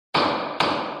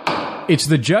It's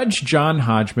the Judge John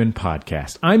Hodgman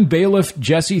podcast. I'm bailiff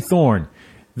Jesse Thorne.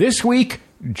 This week,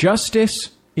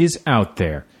 justice is out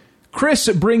there. Chris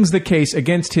brings the case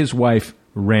against his wife,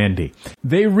 Randy.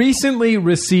 They recently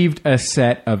received a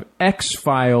set of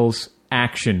X-Files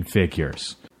action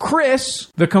figures.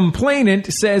 Chris, the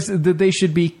complainant, says that they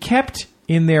should be kept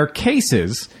in their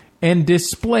cases and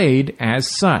displayed as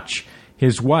such.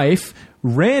 His wife,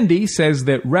 Randy, says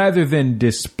that rather than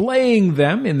displaying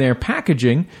them in their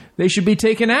packaging, they should be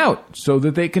taken out so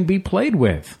that they can be played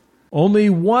with. Only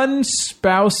one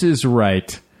spouse is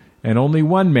right, and only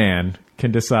one man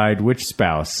can decide which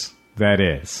spouse that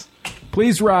is.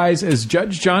 Please rise as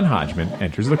Judge John Hodgman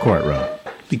enters the courtroom.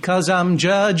 Because I'm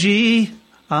judgy,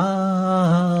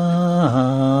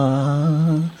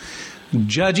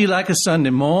 judgy like a Sunday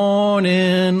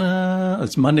morning.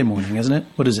 It's Monday morning, isn't it?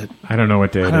 What is it? I don't know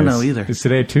what day it is. I don't know either. Is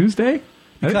today Tuesday?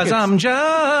 Because I'm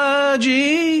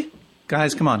judgy.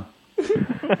 Guys, come on.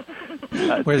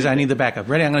 Where's I need the backup.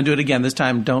 Ready? I'm going to do it again. This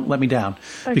time, don't let me down.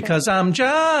 Okay. Because I'm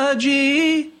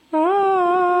judgy.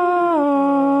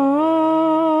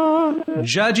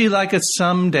 Judgy like a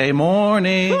someday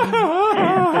morning.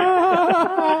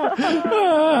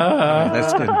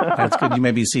 That's good. That's good. You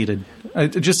may be seated.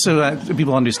 Just so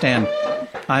people understand,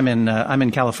 I'm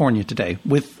in California today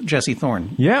with Jesse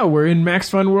Thorne. Yeah, we're in Max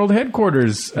Fun World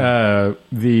headquarters,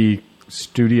 the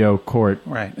studio court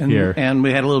here. And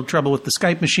we had a little trouble with the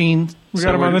Skype machine. We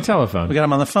got him on the telephone. We got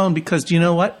him on the phone because, do you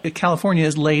know what? California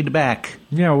is laid back.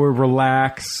 Yeah, we're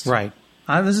relaxed. Right.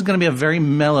 This is going to be a very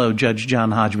mellow Judge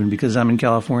John Hodgman because I'm in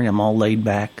California. I'm all laid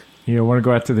back. You want to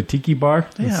go out to the tiki bar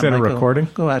instead of recording?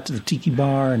 Go out to the tiki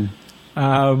bar and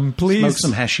please smoke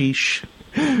some hashish.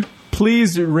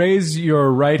 Please raise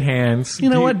your right hands. You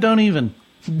know what? Don't even.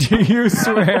 Do you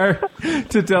swear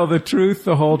to tell the truth,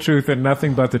 the whole truth, and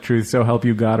nothing but the truth, so help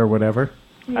you God or whatever?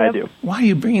 Yep. I do. Why are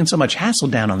you bringing so much hassle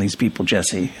down on these people,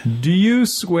 Jesse? Do you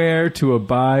swear to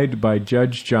abide by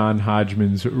Judge John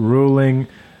Hodgman's ruling,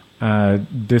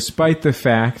 despite the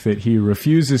fact that he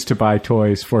refuses to buy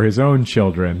toys for his own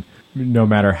children, no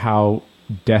matter how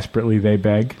desperately they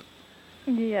beg?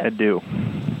 Yes. I do.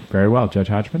 Very well, Judge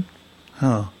Hodgman.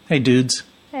 Oh, hey, dudes.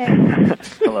 Hey.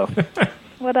 Hello.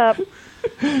 What up?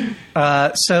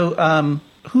 So,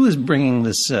 who is bringing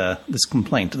this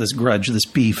complaint, this grudge, this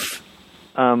beef?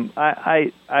 I'm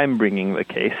bringing the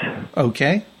case.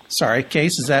 Okay. Sorry,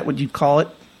 case. Is that what you call it?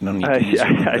 No need to use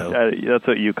it. That's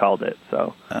what you called it.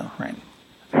 So. Oh, right.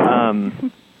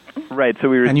 Right. So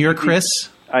we. And you're Chris?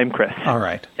 I'm Chris. All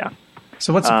right. Yeah.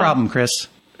 So what's the problem, Chris?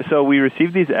 So we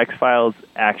received these X-Files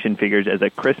action figures as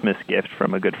a Christmas gift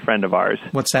from a good friend of ours.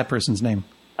 What's that person's name?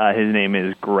 His name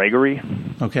is Gregory.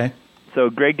 Okay.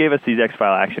 So Greg gave us these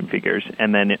X-File action figures,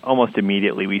 and then almost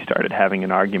immediately we started having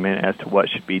an argument as to what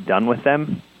should be done with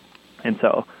them. And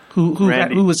so who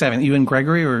was having, you and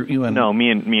Gregory, or you and? No,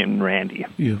 me and Randy.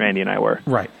 You. Randy and I were.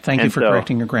 Right. Thank you for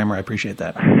correcting your grammar. I appreciate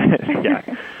that. Yeah.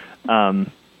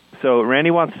 So Randy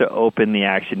wants to open the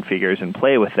action figures and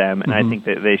play with them, and I think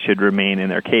that they should remain in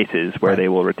their cases where they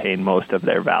will retain most of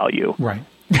their value. Right.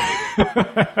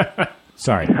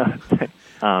 Sorry.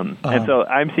 And so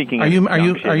I'm seeking. Are you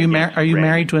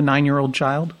married to a 9-year-old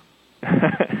child?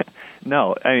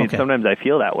 No, I mean sometimes I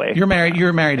feel that way. You're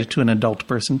married to an adult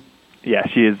person. Yeah,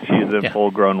 she is a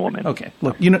full-grown woman. Okay,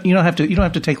 look, you don't have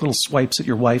to take little swipes at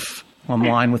your wife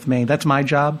online with me. That's my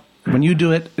job. When you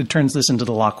do it, it turns this into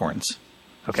the Lockhorns.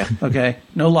 Okay. Okay,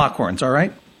 no Lockhorns. All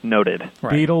right. Noted.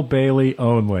 Right. Beetle Bailey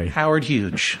only. Howard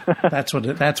Hughes. That's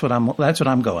what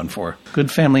I'm going for.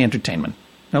 Good family entertainment.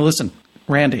 Now listen,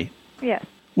 Randy. Yes.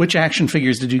 Which action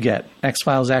figures did you get?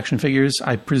 X-Files action figures.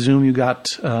 I presume you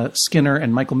got Skinner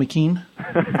and Michael McKean.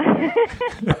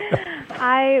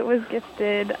 I was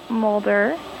gifted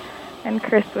Mulder, and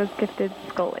Chris was gifted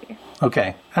Scully.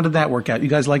 Okay. How did that work out? You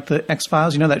guys like the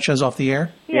X-Files? You know that show's off the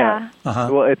air? Yeah. Uh-huh.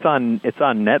 Well, it's on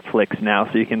Netflix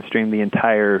now, so you can stream the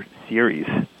entire series.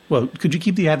 Well, could you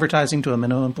keep the advertising to a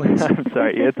minimum, please? I'm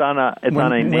sorry. It's on a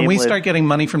nameless... When we start getting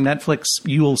money from Netflix,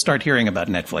 you will start hearing about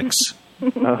Netflix.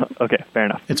 Okay, fair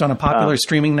enough. It's on a popular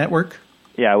streaming network?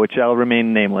 Yeah, which shall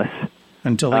remain nameless.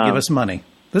 Until they give us money.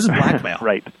 This is blackmail.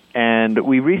 Right. And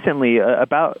we recently,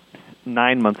 about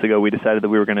 9 months ago, we decided that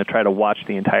we were going to try to watch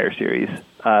the entire series.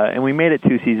 And we made it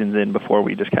 2 seasons in before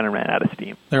we just kind of ran out of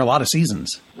steam. There are a lot of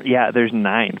seasons. Yeah, there's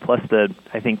 9, plus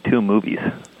I think 2 movies.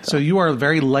 So you are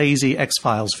very lazy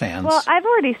X-Files fans. Well, I've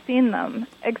already seen them,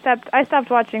 except I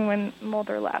stopped watching when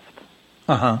Mulder left.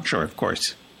 Uh-huh, sure, of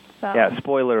course. So. Yeah,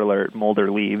 spoiler alert,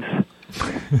 Mulder leaves.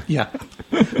 Yeah.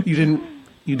 You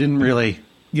didn't really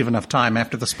give enough time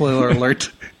after the spoiler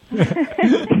alert.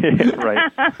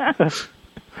 Right.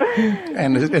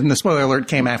 And the spoiler alert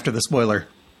came after the spoiler.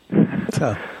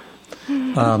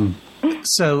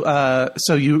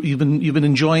 So you've been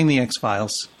enjoying the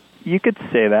X-Files. You could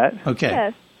say that. Okay.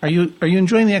 Yes. Are you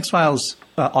enjoying the X-Files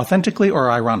authentically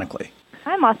or ironically?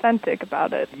 I'm authentic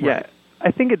about it. Yeah.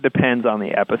 I think it depends on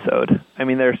the episode. I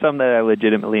mean, there are some that I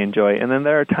legitimately enjoy, and then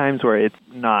there are times where it's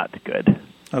not good.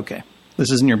 Okay.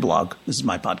 This isn't your blog. This is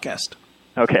my podcast.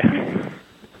 Okay.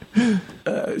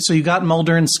 So you got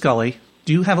Mulder and Scully.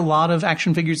 Do you have a lot of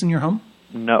action figures in your home?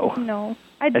 No. No.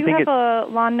 I do think have a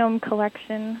lawn gnome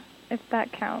collection, if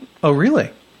that counts. Oh, really?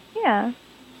 Yeah.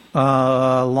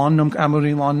 Lawn gnome. How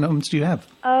many lawn gnomes do you have?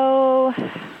 Oh,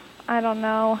 I don't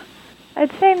know.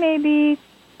 I'd say maybe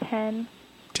 10.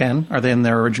 10. Are they in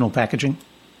their original packaging?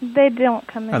 They don't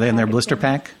come in. Are they in their packaging. blister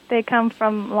pack? They come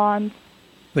from lawns.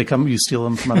 You steal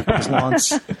them from other people's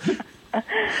lawns?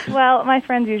 Well, my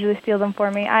friends usually steal them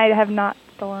for me. I have not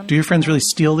stolen. Do your friends really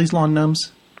steal these lawn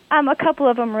gnomes? A couple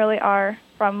of them really are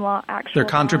from actual. They're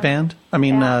contraband? I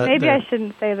mean, Yeah, maybe they're- I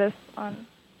shouldn't say this on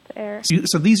the air.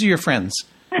 So these are your friends.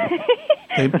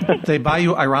 They buy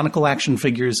you ironical action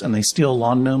figures and they steal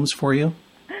lawn gnomes for you.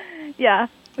 Yeah.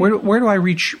 Where do I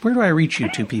reach? Where do I reach you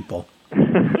two people?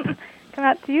 Come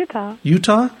out to Utah.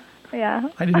 Utah? Yeah.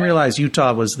 I didn't realize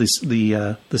Utah was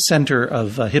the center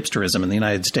of hipsterism in the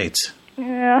United States.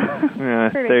 Yeah. Yeah,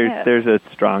 Pretty hip. there's a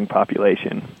strong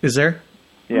population. Is there?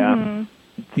 Yeah.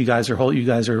 Mm-hmm. You guys are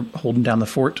holding down the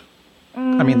fort.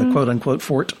 I mean, the quote unquote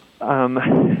fort.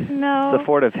 No. The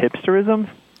fort of hipsterism?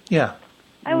 Yeah.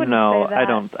 I wouldn't No, say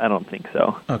that. I don't think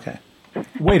so. Okay.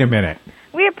 Wait a minute.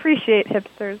 We appreciate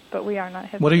hipsters, but we are not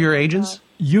hipsters. What are your ages?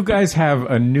 You guys have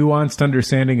a nuanced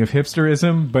understanding of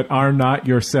hipsterism, but are not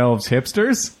yourselves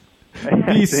hipsters?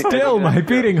 Be still, my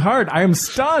beating heart. I am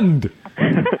stunned.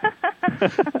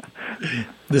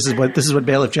 This is what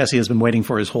Bailiff Jesse has been waiting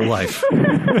for his whole life.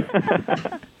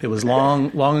 It was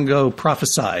long ago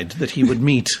prophesied that he would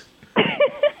meet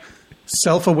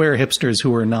self-aware hipsters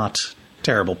who were not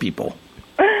terrible people.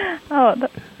 Oh,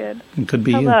 that's good. It could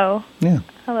be Hello. you. Yeah.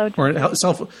 Hello. Or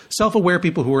self-aware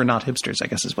people who are not hipsters, I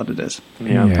guess is what it is.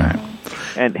 Yeah. Yeah.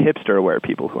 And hipster-aware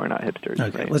people who are not hipsters.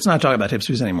 Okay, right? let's not talk about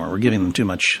hipsters anymore. We're giving them too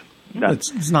much. No.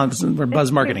 We're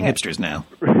buzz marketing hipsters now.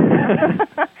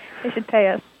 They should pay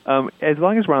us. As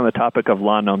long as we're on the topic of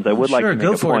lawn gnomes, I would like Sure, to make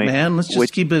go a for point. it, man. Let's just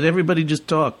which- keep it. Everybody just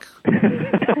talk.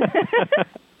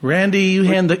 Randy, you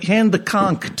hand the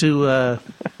conch to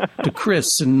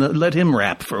Chris and let him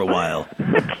rap for a while.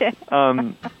 Okay.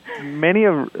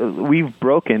 We've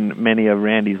broken many of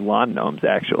Randy's lawn gnomes,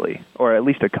 actually, or at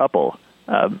least a couple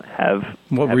have.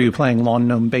 What were you playing? Lawn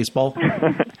gnome baseball?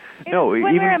 No,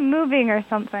 when even- we're moving or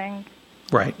something.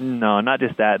 Right. No, not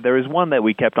just that. There was one that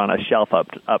we kept on a shelf up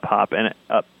high.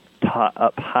 Up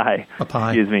high.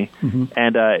 Excuse me. Mm-hmm.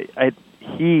 And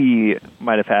he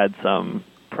might have had some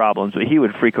problems, but he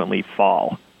would frequently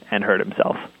fall and hurt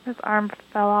himself. His arm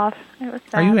fell off. It was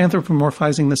sad. Are you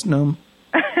anthropomorphizing this gnome?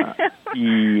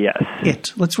 Yes.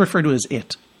 It. Let's refer to it as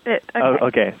it. It. Okay. Oh,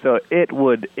 okay. So it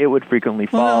would frequently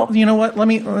fall. Well, you know what? Let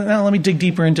me dig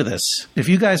deeper into this. If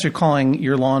you guys are calling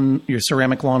your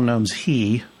ceramic lawn gnomes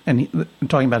he, and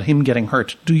talking about him getting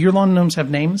hurt, do your lawn gnomes have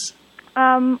names?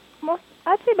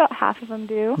 I'd say about half of them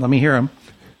do. Let me hear them.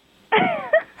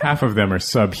 Half of them are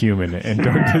subhuman and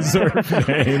don't deserve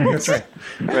names. That's right.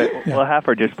 Right. Well, half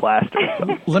are just plaster.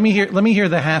 Let me hear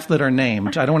the half that are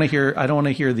named. I don't want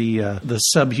to hear the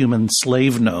subhuman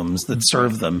slave gnomes that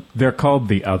serve them. They're called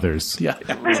the others. Yeah.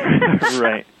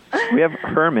 Right. We have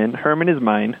Herman. Herman is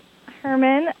mine.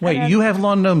 Herman. Wait, and then you have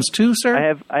lawn gnomes too, sir?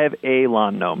 I have a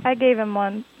lawn gnome. I gave him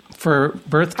one. For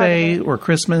birthday or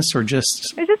Christmas or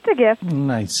just It's just a gift.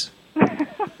 nice.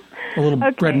 A little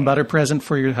Okay. bread and butter present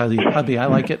for your hubby. I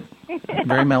like it.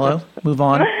 Very mellow. Move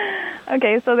on.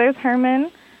 Okay, so there's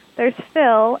Herman, there's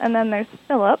Phil, and then there's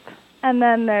Philip, and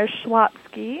then there's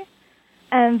Schwatsky,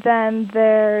 and then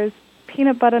there's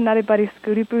Peanut Butter Nutty Buddy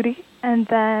Scooty Booty, and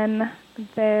then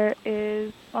there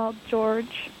is,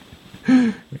 George.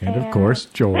 And of course,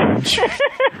 George.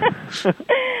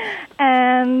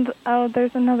 And,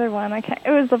 there's another one. I can't.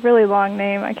 It was a really long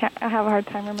name. I have a hard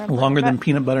time remembering. Longer than But-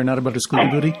 peanut butter, not about a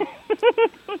Scooby Booty.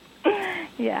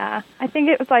 Yeah. I think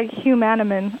it was like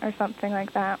Humaniman or something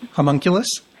like that.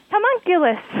 Homunculus?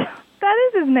 Homunculus. That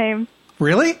is his name.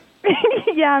 Really?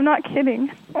 Yeah, I'm not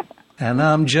kidding. And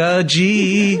I'm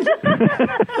judgy.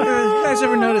 You guys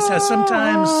ever notice how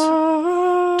sometimes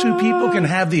two people can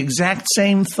have the exact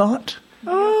same thought?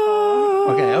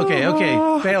 Okay.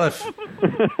 Bailiff.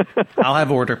 I'll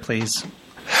have order, please.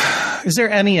 Is there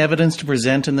any evidence to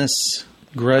present in this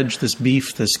grudge, this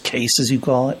beef, this case, as you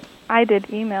call it? I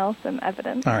did email some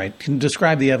evidence. All right. Can you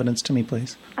describe the evidence to me,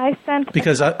 please? I sent...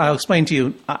 Because I'll explain to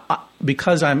you.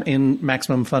 Because I'm in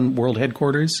Maximum Fun World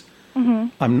headquarters,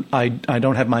 I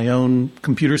don't have my own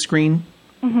computer screen,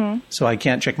 so I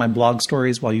can't check my blog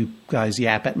stories while you guys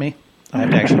yap at me. I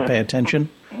have to actually pay attention,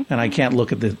 and I can't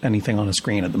look at anything on a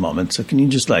screen at the moment. So can you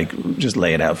just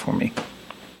lay it out for me?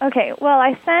 Okay. Well,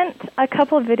 I sent a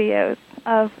couple videos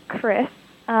of Chris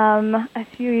a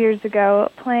few years ago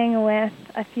playing with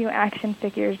a few action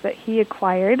figures that he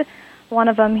acquired. One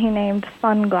of them he named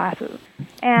Sunglasses.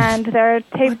 And there are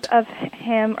tapes of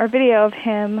him, or video of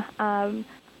him.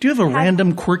 Do you have a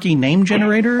random quirky name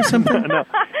generator or something? No,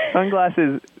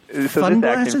 Sunglasses. So this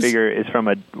action figure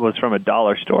was from a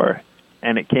dollar store,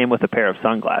 and it came with a pair of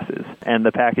sunglasses. And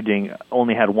the packaging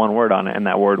only had one word on it, and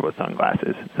that word was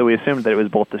sunglasses. So we assumed that it was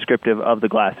both descriptive of the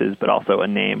glasses, but also a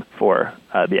name for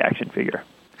the action figure.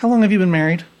 How long have you been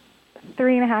married?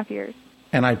 3.5 years.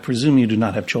 And I presume you do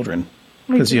not have children,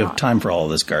 because you have time for all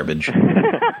of this garbage.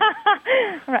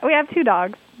 Right. We have 2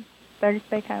 dogs.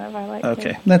 They kind of are like...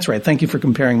 Okay, that's right. Thank you for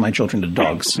comparing my children to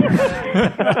dogs. You're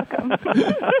welcome.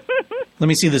 Let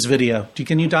me see this video.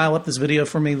 Can you dial up this video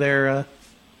for me there,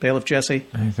 Bailiff Jesse?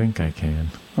 I think I can.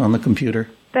 On the computer.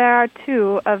 There are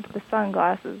 2 of the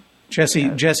sunglasses.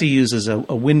 Jesse uses a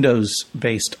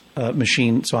Windows-based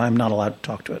machine, so I'm not allowed to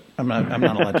talk to it. I'm not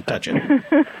allowed to touch it.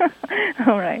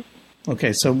 All right.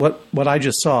 Okay, so what I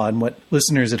just saw and what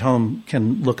listeners at home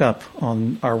can look up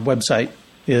on our website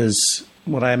is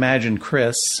what I imagine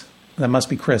Chris, that must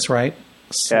be Chris, right?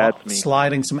 Yeah, that's me.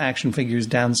 Sliding some action figures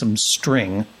down some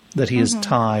string that he has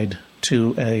tied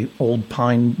to a old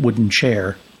pine wooden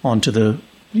chair onto the...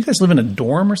 You guys live in a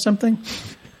dorm or something?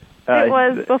 It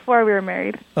was before we were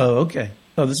married. Oh, okay.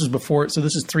 Oh, this is before... So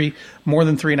this is more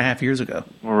than 3.5 years ago.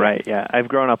 Right, yeah. I've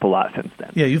grown up a lot since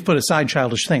then. Yeah, you've put aside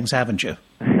childish things, haven't you?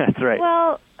 That's right.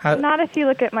 Well, not if you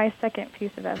look at my second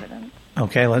piece of evidence.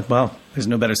 Okay, well, there's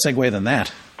no better segue than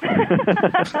that.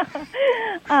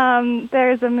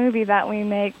 There's a movie that we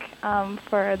make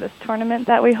for this tournament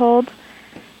that we hold.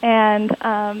 And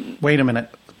wait a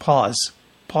minute. Pause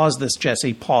this,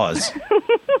 Jesse. Pause.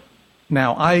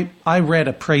 Now, I read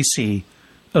a précis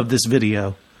of this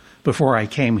video before I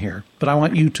came here, but I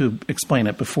want you to explain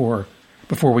it before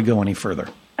we go any further.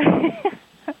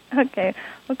 Okay.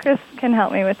 Well, Chris can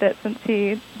help me with it since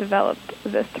he developed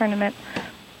this tournament.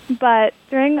 But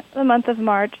during the month of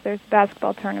March, there's a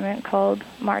basketball tournament called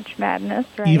March Madness,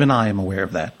 right? Even I am aware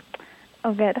of that.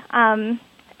 Oh, good.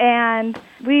 And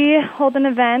we hold an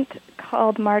event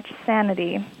called March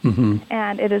Sanity.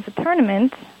 And it is a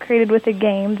tournament created with a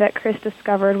game that Chris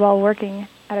discovered while working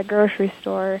at a grocery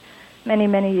store many,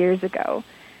 many years ago.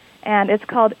 And it's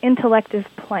called Intellective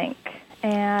Plank.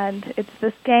 And it's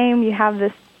this game, you have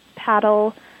this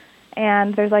paddle,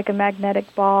 and there's like a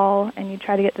magnetic ball, and you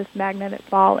try to get this magnetic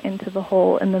ball into the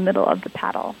hole in the middle of the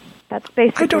paddle. That's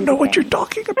basically I don't know what you're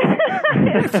talking about.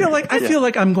 I feel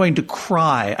like I'm going to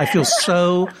cry. I feel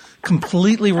so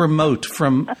completely remote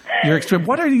from your experience.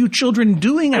 What are you children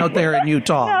doing out there in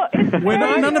Utah?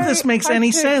 No, none of this makes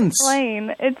any sense.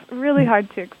 Explain. It's really hard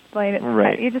to explain it.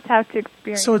 Right. You just have to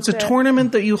experience it. So it's a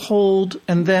tournament that you hold,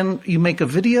 and then you make a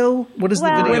video? What does the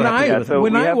video have to do with it?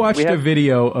 When I watched a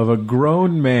video of a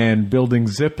grown man building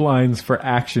zip lines for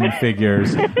action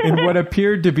figures in what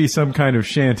appeared to be some kind of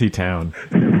shanty town,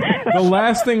 the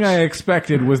last thing I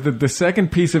expected was that the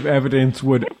second piece of evidence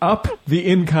would up the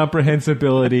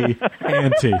incomprehensibility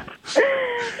ante.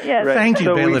 Yes. Right. Thank you,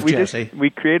 so Bailiff we Jesse. We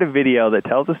create a video that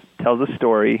tells a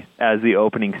story as the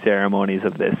opening ceremonies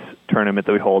of this tournament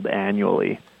that we hold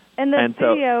annually. And the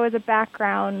video is a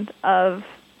background of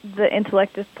the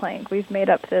Intellective Plank. We've made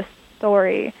up this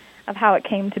story of how it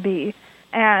came to be.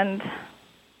 And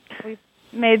we've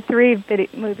made 3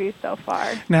 movies so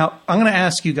far. Now, I'm going to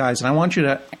ask you guys, and I want you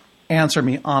to answer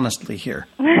me honestly here.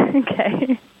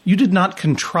 Okay. You did not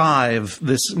contrive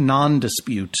this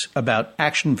non-dispute about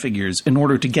action figures in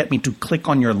order to get me to click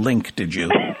on your link, did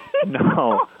you?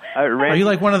 No. Are you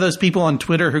like one of those people on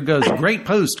Twitter who goes, "Great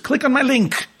post, click on my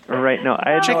link"? Right. No,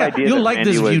 I had Check no out. idea. You'll that like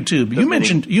Randy this was YouTube.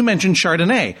 You mentioned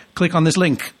Chardonnay. Click on this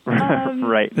link.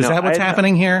 right. Is that what's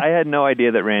happening here? I had no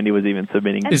idea that Randy was even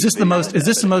submitting. Is this the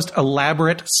most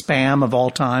elaborate spam of all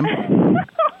time?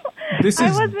 This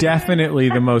is definitely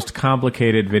the most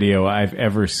complicated video I've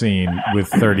ever seen with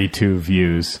 32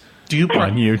 views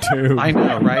on YouTube. I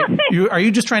know, right? Are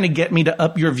you just trying to get me to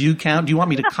up your view count? Do you want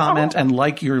me to comment and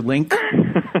like your link?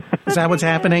 Is that what's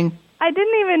happening? I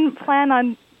didn't even plan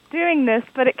on doing this,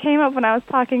 but it came up when I was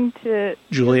talking to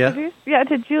Julia. Yeah,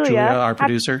 to Julia. Julia, our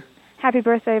producer. Happy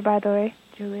birthday, by the way,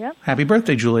 Julia. Happy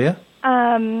birthday, Julia.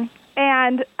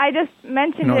 And I just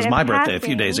mentioned it was my passing. birthday a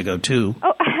few days ago, too.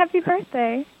 Oh, happy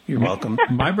birthday. You're welcome.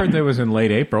 My birthday was in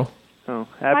late April. Oh,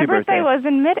 happy My birthday was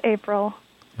in mid-April.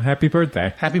 Happy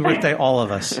birthday. Happy birthday, all of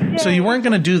us. So you weren't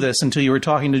going to do this until you were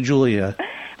talking to Julia.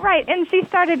 Right, and she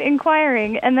started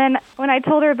inquiring, and then when I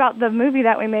told her about the movie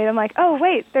that we made, I'm like, oh,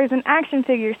 wait, there's an action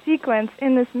figure sequence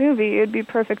in this movie. It would be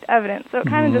perfect evidence. So it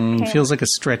kind of just came. Feels like a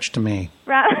stretch to me.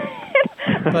 Right.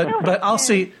 But I'll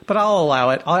see. But I'll allow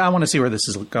it. I want to see where this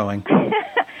is going.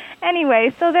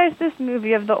 Anyway, so there's this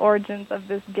movie of the origins of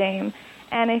this game.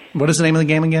 And What is the name of the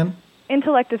game again?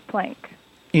 Intellective Plank.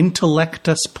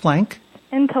 Intellectus Plank?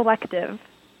 Intellective.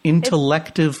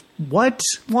 Intellective what?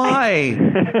 Why?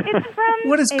 It's from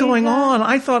What is going on?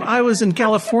 I thought I was in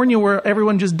California where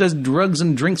everyone just does drugs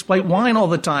and drinks white wine all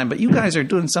the time, but you guys are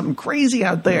doing something crazy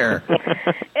out there.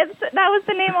 That was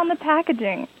the name on the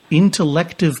packaging.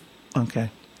 Intellective. Okay.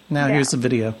 Now here's the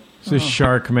video. It's a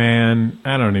Shark Man.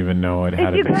 I don't even know how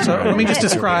to do. So let me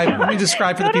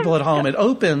describe for the people at home. It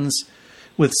opens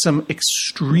with some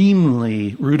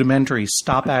extremely rudimentary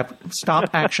stop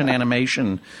action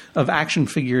animation of action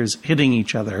figures hitting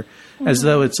each other, as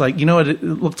though it's like, you know what it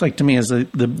looks like to me as the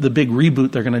big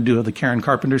reboot they're going to do of the Karen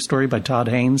Carpenter story by Todd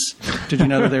Haynes. Did you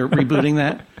know that they're rebooting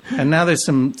that? And now there's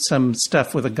some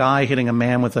stuff with a guy hitting a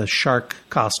man with a shark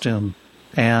costume,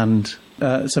 and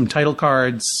some title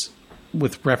cards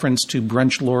with reference to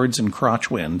Brunch Lords and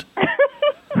Crotchwind.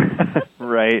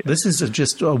 Right. This is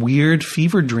just a weird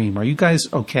fever dream. Are you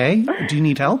guys okay? Do you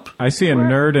need help? I see a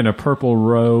nerd in a purple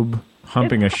robe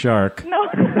humping a shark. No.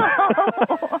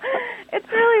 It's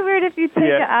really weird if you take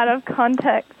it out of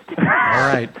context. All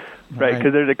right. Right,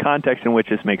 because there's a context in which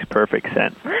this makes perfect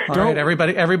sense. All right,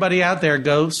 everybody out there,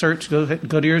 go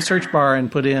to your search bar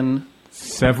and put in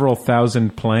Several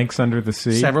thousand planks under the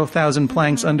sea. Several thousand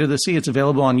planks under the sea. It's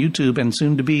available on YouTube and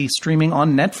soon to be streaming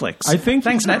on Netflix.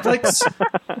 Thanks, Netflix.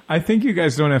 I think you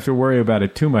guys don't have to worry about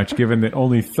it too much, given that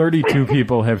only 32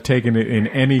 people have taken it in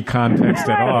any context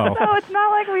at all. So it's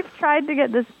not like we've tried to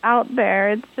get this out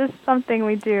there. It's just something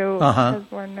we do because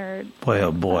we're nerds. Boy,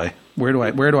 oh boy. Where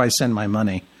do I send my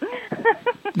money?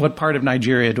 What part of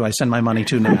Nigeria do I send my money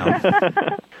to now?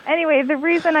 Anyway, the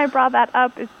reason I brought that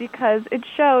up is because it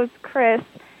shows Chris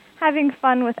having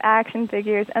fun with action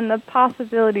figures and the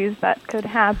possibilities that could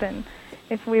happen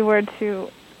if we were to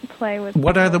play with.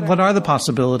 What are the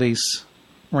possibilities,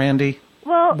 Randy?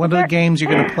 Well, what are the games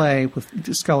you're going to play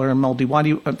with Sculler and Moldy? Why do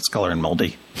you Sculler and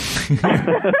Moldy?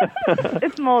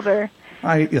 It's Mulder.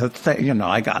 I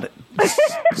got it.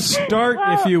 Start,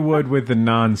 if you would, with the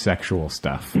non-sexual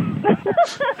stuff.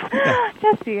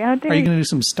 Jesse, how dare Are you going to do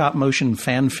some stop-motion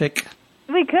fanfic?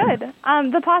 We could.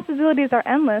 The possibilities are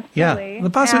endless. Yeah, really.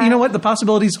 you know what? The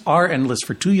possibilities are endless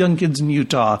for two young kids in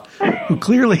Utah who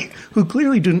clearly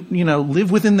do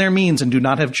live within their means and do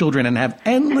not have children and have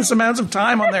endless amounts of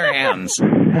time on their hands.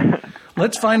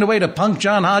 Let's find a way to punk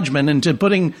John Hodgman into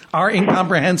putting our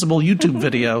incomprehensible YouTube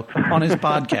video on his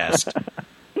podcast.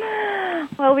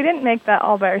 Well, we didn't make that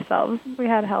all by ourselves. We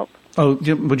had help. Oh,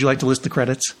 would you like to list the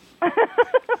credits?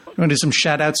 You want to do some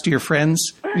shout-outs to your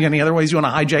friends? Any other ways you want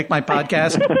to hijack my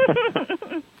podcast?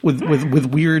 with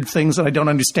weird things that I don't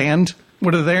understand?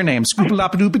 What are their names?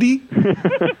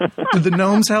 Scoopalapadoopity? Did the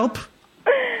gnomes help?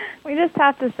 We just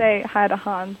have to say hi to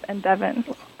Hans and Devin.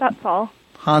 That's all.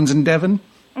 Hans and Devin?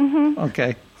 Mm-hmm.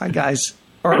 Okay. Hi, guys.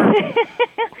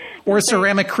 Or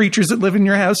ceramic creatures that live in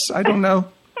your house. I don't know.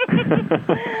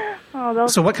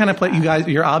 So what kind of play? You guys,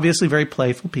 you're obviously very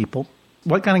playful people.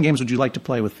 What kind of games would you like to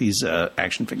play with these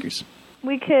action figures?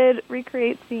 We could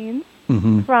recreate scenes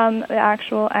from the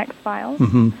actual X-Files.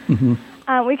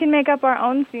 We can make up our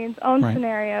own scenes,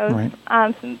 scenarios.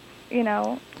 Right. Since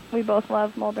we both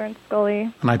love Mulder and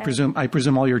Scully. And I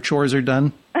presume all your chores are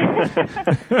done.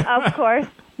 Of course.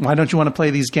 Why don't you want to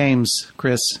play these games,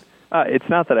 Chris? It's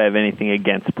not that I have anything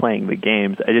against playing the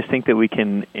games. I just think that we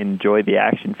can enjoy the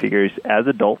action figures as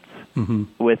adults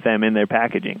with them in their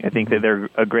packaging. I think that they're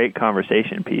a great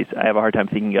conversation piece. I have a hard time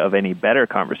thinking of any better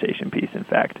conversation piece, in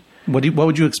fact. What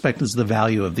would you expect is the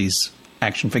value of these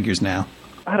action figures now?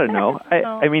 I don't know.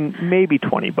 I mean, maybe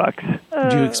 $20.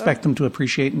 Do you expect them to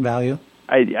appreciate in value?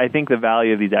 I think the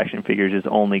value of these action figures is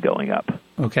only going up.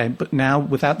 Okay, but now,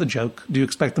 without the joke, do you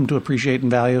expect them to appreciate in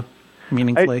value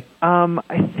meaningfully?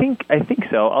 I think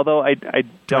so. Although I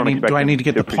don't expect. Do I need to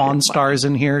get the Pawn Stars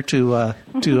in here to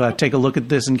take a look at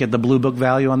this and get the Blue Book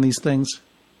value on these things?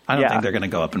 I don't think they're going to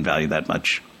go up in value that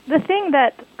much. The thing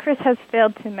that Chris has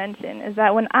failed to mention is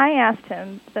that when I asked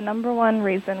him the number one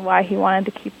reason why he wanted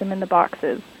to keep them in the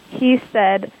boxes, he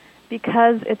said,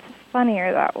 because it's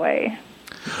funnier that way.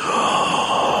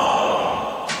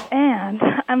 And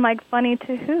I'm like, funny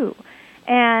to who?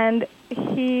 and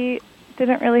he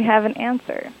didn't really have an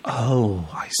answer. Oh,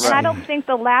 I see. And I don't think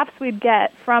the laughs we'd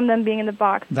get from them being in the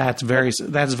box. That's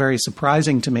very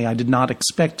surprising to me. I did not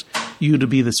expect you to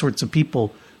be the sorts of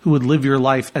people who would live your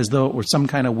life as though it were some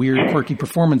kind of weird, quirky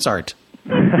performance art.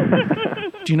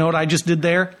 Do you know what I just did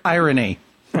there? Irony.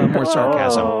 More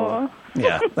sarcasm. Oh.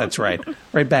 Yeah, that's right.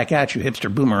 Right back at you,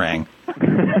 hipster boomerang.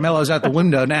 Mello's out the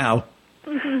window now.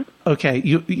 Okay,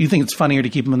 you think it's funnier to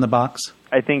keep them in the box?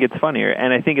 I think it's funnier,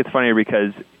 and I think it's funnier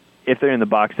because if they're in the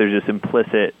box, there's this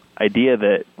implicit idea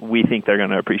that we think they're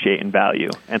going to appreciate and value,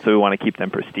 and so we want to keep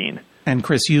them pristine. And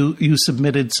Chris, you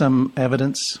submitted some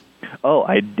evidence? Oh,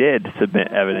 I did submit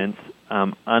evidence,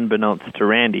 unbeknownst to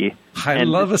Randy. I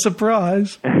love a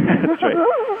surprise. That's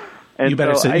right. And you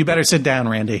better sit down,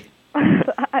 Randy,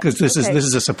 because this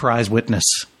is a surprise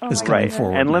witness is coming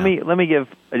forward. And let me give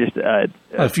just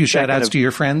a few shout-outs to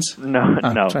your friends. No,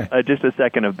 just a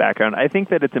second of background. I think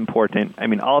that it's important. I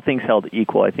mean, all things held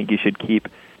equal, I think you should keep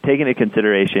taking into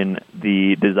consideration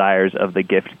the desires of the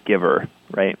gift giver,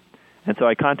 right? And so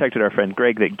I contacted our friend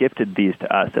Greg that gifted these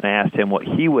to us, and I asked him what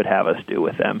he would have us do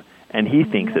with them, and he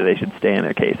thinks that they should stay in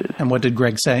their cases. And what did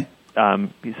Greg say?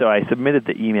 So I submitted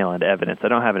the email and evidence. I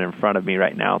don't have it in front of me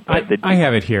right now. But I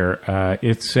have it here.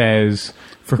 It says,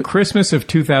 for Christmas of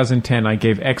 2010, I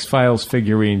gave X-Files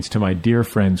figurines to my dear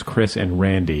friends Chris and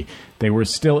Randy. They were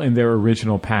still in their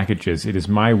original packages. It is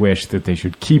my wish that they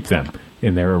should keep them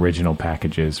in their original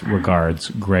packages. Regards,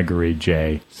 Gregory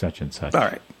J. such and such. All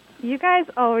right. You guys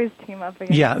always team up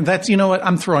again. Yeah, that's, you know what?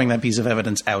 I'm throwing that piece of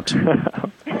evidence out.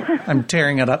 I'm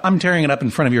tearing it up. I'm tearing it up in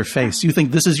front of your face. You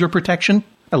think this is your protection?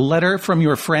 A letter from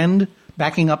your friend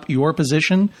backing up your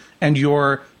position and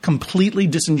your completely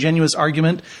disingenuous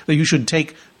argument that you should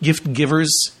take gift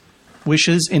givers'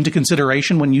 wishes into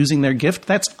consideration when using their gift?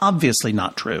 That's obviously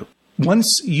not true.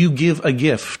 Once you give a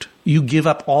gift, you give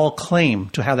up all claim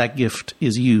to how that gift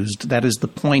is used. That is the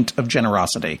point of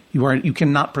generosity. You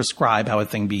cannot prescribe how a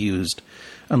thing be used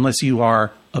unless you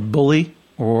are a bully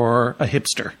or a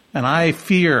hipster. And I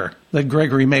fear that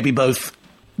Gregory may be both.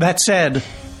 That said,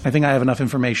 I think I have enough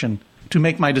information to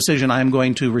make my decision. I am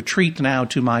going to retreat now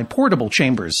to my portable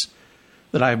chambers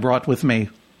that I brought with me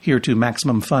here to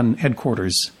Maximum Fun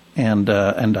headquarters. And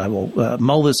I will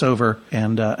mull this over,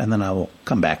 and then I will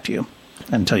come back to you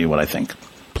and tell you what I think.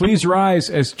 Please rise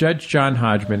as Judge John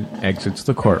Hodgman exits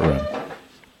the courtroom.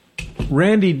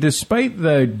 Randy, despite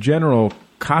the general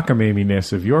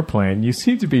cockamaminess of your plan, you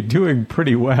seem to be doing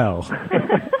pretty well.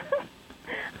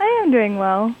 I am doing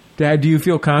well. Dad, do you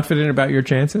feel confident about your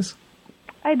chances?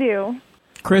 I do.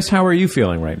 Chris, how are you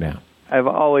feeling right now? I've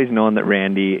always known that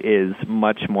Randy is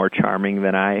much more charming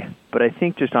than I, but I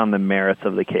think just on the merits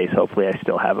of the case, hopefully I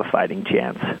still have a fighting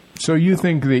chance. So you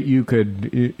think that you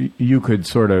could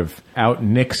sort of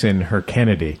out-Nixon her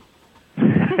Kennedy?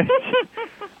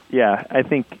 Yeah, I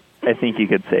think you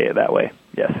could say it that way,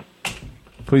 yes.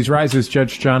 Please rise as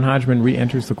Judge John Hodgman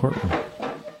re-enters the courtroom.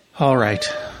 All right.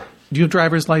 Do you have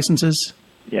driver's licenses?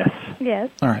 Yes. Yes.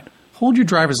 All right. Hold your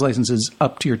driver's licenses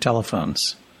up to your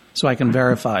telephones so I can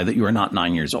verify that you are not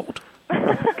 9 years old.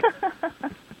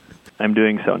 I'm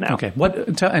doing so now. Okay.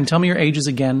 And tell me your ages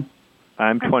again.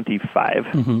 I'm 25.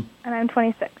 Mm-hmm. And I'm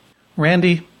 26.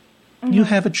 Randy, you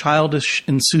have a childish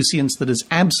insouciance that is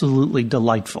absolutely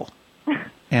delightful.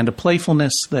 And a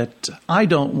playfulness that I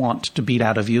don't want to beat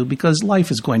out of you because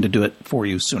life is going to do it for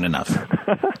you soon enough.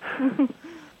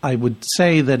 I would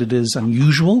say that it is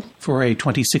unusual for a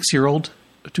 26-year-old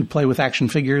to play with action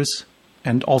figures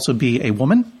and also be a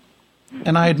woman,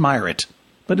 and I admire it.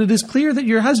 But it is clear that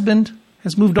your husband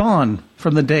has moved on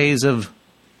from the days of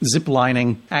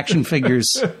ziplining action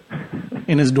figures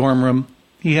in his dorm room.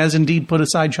 He has indeed put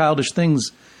aside childish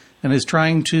things and is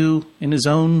trying to, in his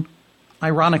own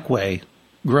ironic way,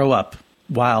 grow up.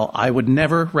 While I would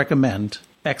never recommend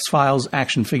X-Files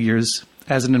action figures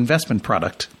as an investment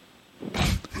product,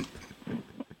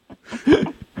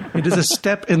 it is a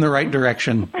step in the right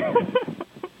direction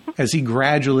as he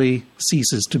gradually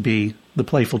ceases to be the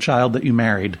playful child that you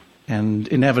married and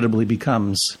inevitably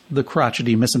becomes the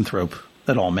crotchety misanthrope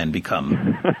that all men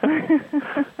become.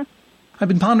 I've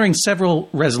been pondering several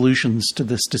resolutions to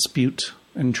this dispute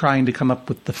and trying to come up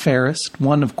with the fairest.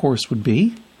 One, of course, would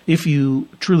be if you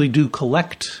truly do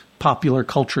collect popular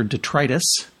culture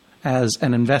detritus as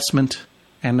an investment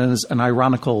and as an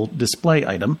ironical display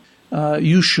item,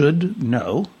 you should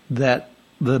know that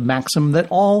the maxim that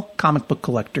all comic book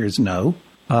collectors know,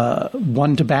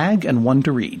 one to bag and one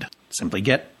to read. Simply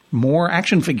get more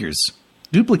action figures,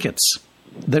 duplicates,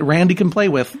 that Randy can play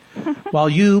with, while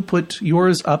you put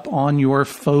yours up on your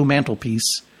faux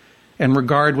mantelpiece and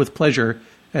regard with pleasure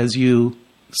as you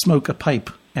smoke a pipe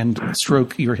and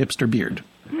stroke your hipster beard.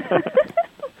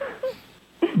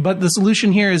 But the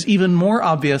solution here is even more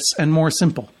obvious and more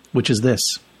simple, which is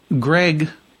this. Greg,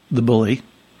 the bully,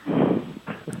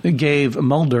 gave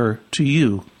Mulder to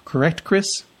you. Correct,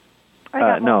 Chris? I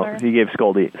got no, Mulder. he gave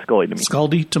Scully to me.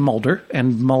 Scaldy to Mulder,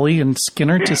 and Mully and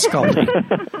Skinner to Scaldy,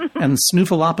 and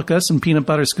Snoofalopicus and Peanut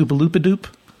Butter Scoopaloopadoop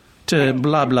to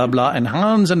blah, blah, blah, and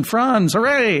Hans and Franz.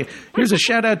 Hooray! Here's a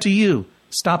shout-out to you.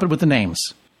 Stop it with the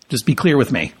names. Just be clear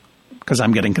with me, because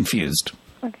I'm getting confused.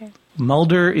 Okay.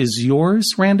 Mulder is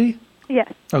yours, Randy?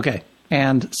 Yes. Okay.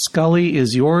 And Scully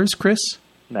is yours, Chris?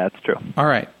 That's true. All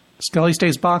right. Scully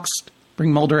stays boxed.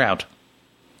 Bring Mulder out.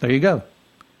 There you go.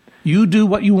 You do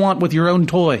what you want with your own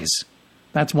toys.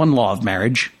 That's one law of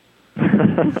marriage.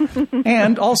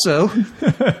 And also,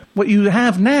 what you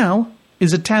have now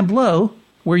is a tableau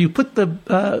where you put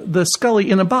the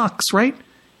Scully in a box, right?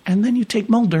 And then you take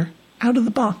Mulder out of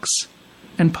the box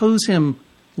and pose him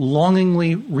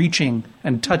longingly reaching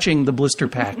and touching the blister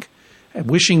pack,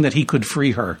 wishing that he could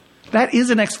free her. That is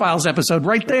an X-Files episode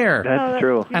right there. That's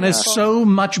true. And is so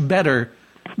much better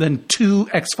than 2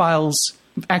 X-Files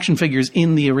action figures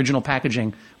in the original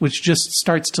packaging, which just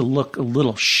starts to look a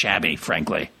little shabby,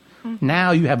 frankly.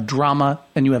 Now you have drama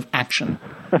and you have action.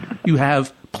 You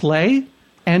have play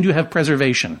and you have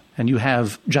preservation and you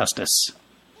have justice.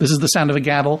 This is the sound of a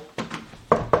gavel.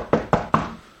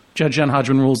 Judge John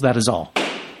Hodgman rules, that is all.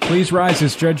 Please rise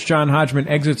as Judge John Hodgman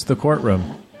exits the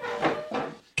courtroom.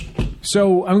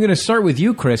 So I'm going to start with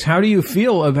you, Chris. How do you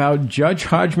feel about Judge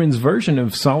Hodgman's version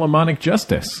of Solomonic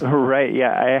justice? Right.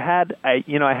 Yeah, I had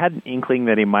an inkling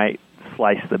that he might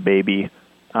slice the baby,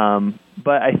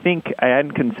 but I think I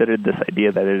hadn't considered this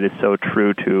idea that it is so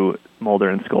true to Mulder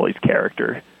and Scully's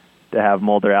character to have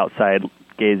Mulder outside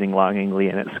gazing longingly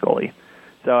in at Scully.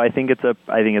 So I think it's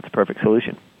a perfect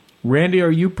solution. Randy, are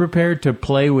you prepared to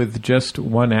play with just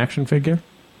one action figure?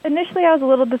 Initially, I was a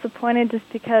little disappointed just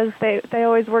because they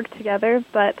always work together,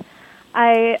 but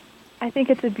I think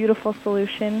it's a beautiful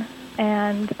solution,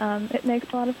 and it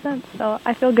makes a lot of sense, so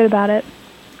I feel good about it.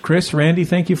 Chris, Randy,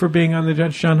 thank you for being on the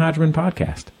Judge John Hodgman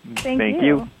podcast. Thank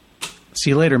you.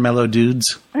 See you later, mellow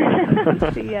dudes.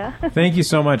 See ya. Thank you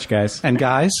so much, guys. And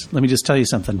guys, let me just tell you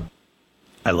something.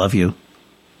 I love you.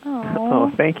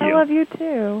 Oh, thank you. I love you,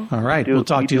 too. All right, we'll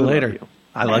talk to you later.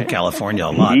 I love California a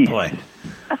lot, boy.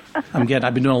 I've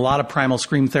been doing a lot of primal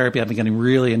scream therapy. I've been getting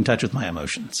really in touch with my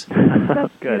emotions.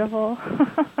 That's beautiful.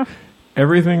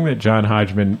 Everything that John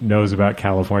Hodgman knows about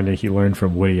California, he learned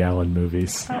from Woody Allen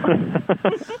movies.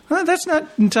 Well, that's not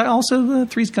also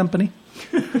Three's Company.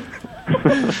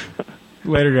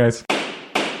 Later, guys.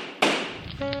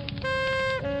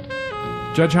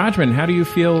 Judge Hodgman, how do you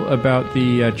feel about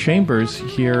the chambers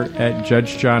here at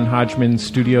Judge John Hodgman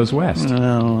Studios West?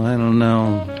 Oh, I don't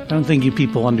know. I don't think you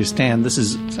people understand.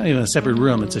 It's not even a separate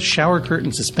room. It's a shower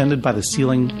curtain suspended by the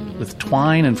ceiling with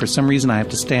twine, and for some reason I have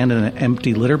to stand in an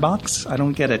empty litter box. I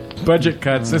don't get it. Budget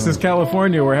cuts. This is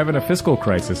California. We're having a fiscal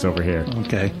crisis over here.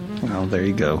 Okay. Well, there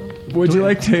you go. Would you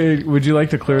like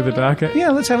to clear the docket?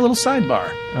 Yeah, let's have a little sidebar.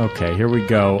 Okay, here we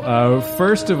go.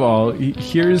 First of all,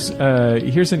 here's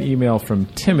an email from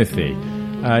Timothy.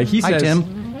 He says, Hi,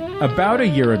 Tim. About a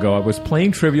year ago, I was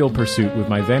playing Trivial Pursuit with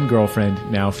my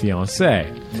then-girlfriend, now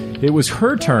fiancé. It was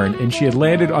her turn, and she had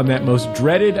landed on that most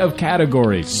dreaded of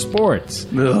categories, sports.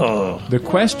 Ugh. The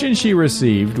question she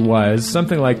received was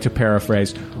something like, to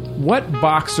paraphrase, what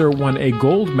boxer won a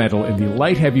gold medal in the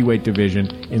light heavyweight division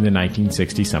in the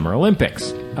 1960 Summer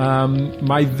Olympics?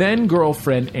 My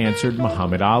then-girlfriend answered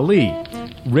Muhammad Ali.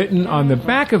 Written on the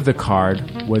back of the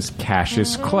card was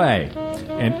Cassius Clay,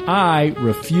 and I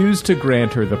refused to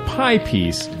grant her the pie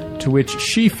piece to which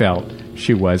she felt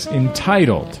she was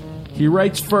entitled. He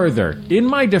writes further, in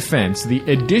my defense, the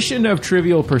edition of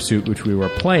Trivial Pursuit which we were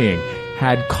playing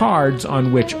had cards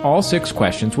on which all 6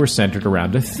 questions were centered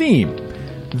around a theme.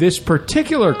 This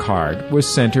particular card was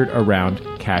centered around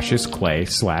Cassius Clay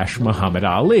 / Muhammad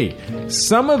Ali.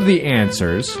 Some of the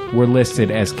answers were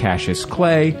listed as Cassius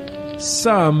Clay,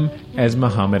 some as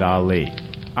Muhammad Ali.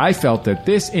 I felt that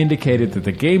this indicated that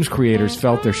the game's creators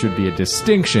felt there should be a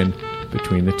distinction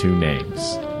between the 2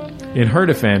 names. In her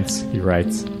defense, he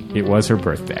writes, it was her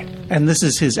birthday. And this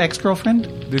is his ex-girlfriend?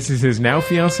 This is his now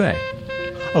fiancée.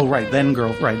 Oh, right, then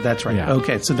girl. Right, that's right. Yeah.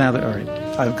 Okay, so now that, all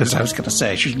right. Because I was going to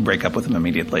say, she should break up with him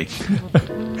immediately.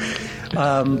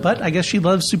 But I guess she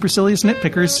loves supercilious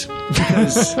nitpickers,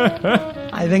 because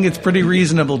I think it's pretty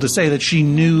reasonable to say that she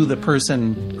knew the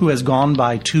person who has gone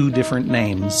by 2 different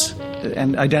names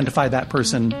and identified that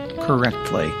person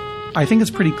correctly. I think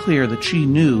it's pretty clear that she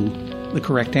knew the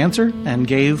correct answer and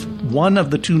gave one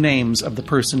of the 2 names of the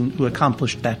person who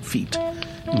accomplished that feat.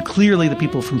 And clearly the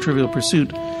people from Trivial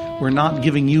Pursuit were not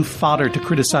giving you fodder to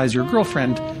criticize your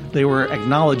girlfriend. They were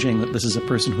acknowledging that this is a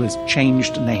person who has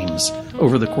changed names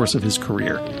over the course of his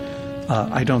career.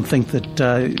 I think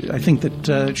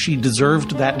that she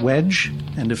deserved that wedge,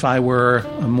 and if I were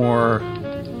a more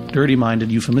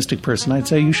dirty-minded, euphemistic person, I'd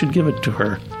say you should give it to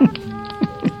her.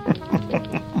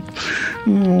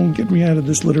 Oh, get me out of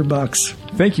this litter box.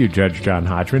 Thank you, Judge John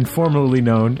Hodgman, formerly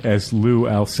known as Lou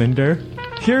Alcindor.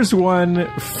 Here's one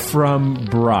from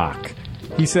Brock.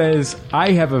 He says,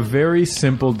 I have a very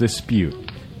simple dispute.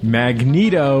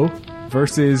 Magneto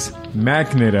versus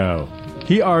Magneto.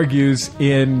 He argues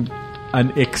in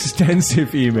an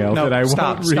extensive email that I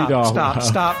won't read all of.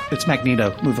 Stop. It's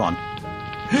Magneto. Move on.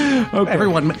 Okay.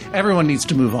 Everyone needs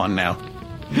to move on now.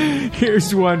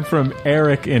 Here's one from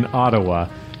Eric in Ottawa.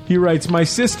 He writes, my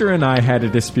sister and I had a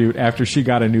dispute after she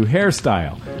got a new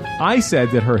hairstyle. I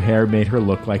said that her hair made her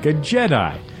look like a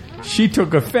Jedi. She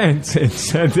took offense and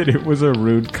said that it was a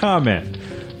rude comment,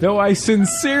 though I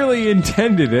sincerely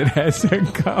intended it as a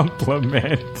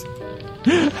compliment.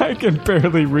 I can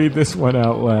barely read this one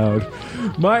out loud.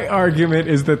 My argument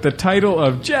is that the title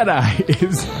of Jedi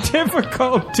is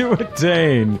difficult to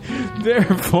attain.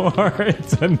 Therefore,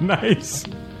 it's a nice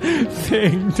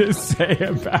thing to say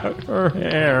about her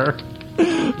hair.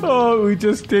 Oh, he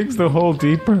just digs the hole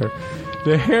deeper.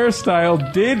 The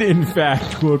hairstyle did, in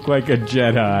fact, look like a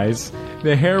Jedi's.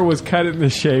 The hair was cut in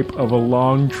the shape of a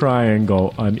long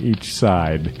triangle on each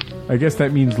side. I guess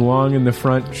that means long in the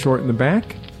front, short in the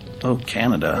back? Oh,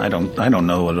 Canada. I don't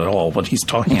know at all what he's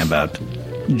talking about.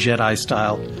 Jedi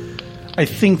style. I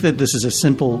think that this is a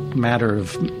simple matter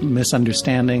of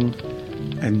misunderstanding.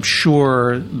 I'm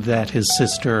sure that his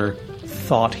sister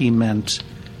thought he meant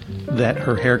that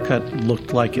her haircut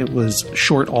looked like it was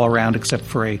short all around except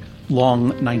for a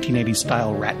long 1980s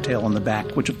style rat tail on the back,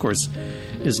 which of course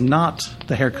is not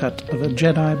the haircut of a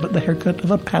Jedi, but the haircut of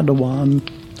a Padawan.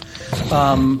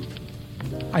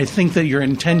 I think that your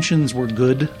intentions were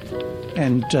good,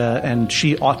 and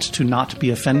she ought to not be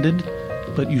offended,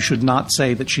 but you should not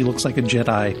say that she looks like a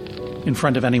Jedi in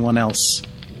front of anyone else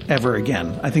ever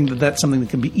again. I think that that's something that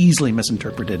can be easily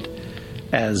misinterpreted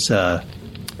as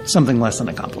something less than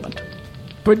a compliment.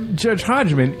 But, Judge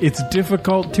Hodgman, it's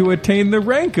difficult to attain the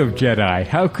rank of Jedi.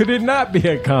 How could it not be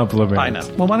a compliment? I know.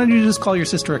 Well, why don't you just call your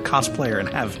sister a cosplayer and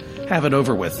have it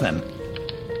over with then?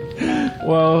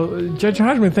 Well, Judge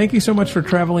Hodgman, thank you so much for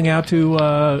traveling out to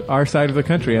our side of the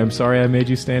country. I'm sorry I made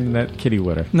you stand in that kitty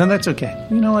litter. No, that's okay.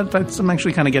 You know what? I'm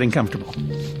actually kind of getting comfortable.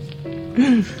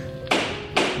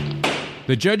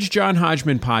 The Judge John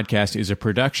Hodgman podcast is a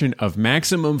production of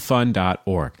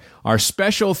MaximumFun.org. Our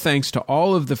special thanks to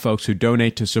all of the folks who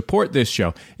donate to support this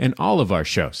show and all of our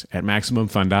shows at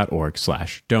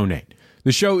MaximumFun.org/donate.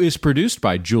 The show is produced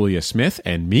by Julia Smith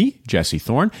and me, Jesse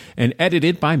Thorne, and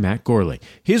edited by Matt Gorley.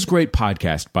 His great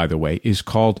podcast, by the way, is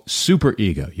called Super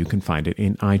Ego. You can find it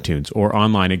in iTunes or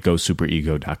online at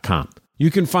gosuperego.com. You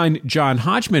can find John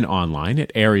Hodgman online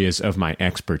at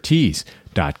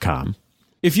areasofmyexpertise.com.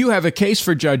 If you have a case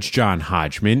for Judge John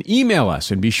Hodgman, email us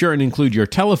and be sure and include your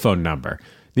telephone number.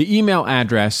 The email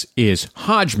address is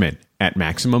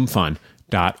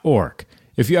hodgman@MaximumFun.org.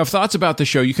 If you have thoughts about the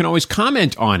show, you can always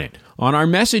comment on it on our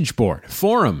message board,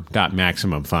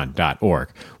 forum.MaximumFun.org.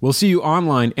 We'll see you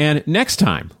online and next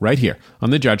time right here on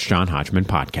the Judge John Hodgman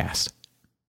podcast.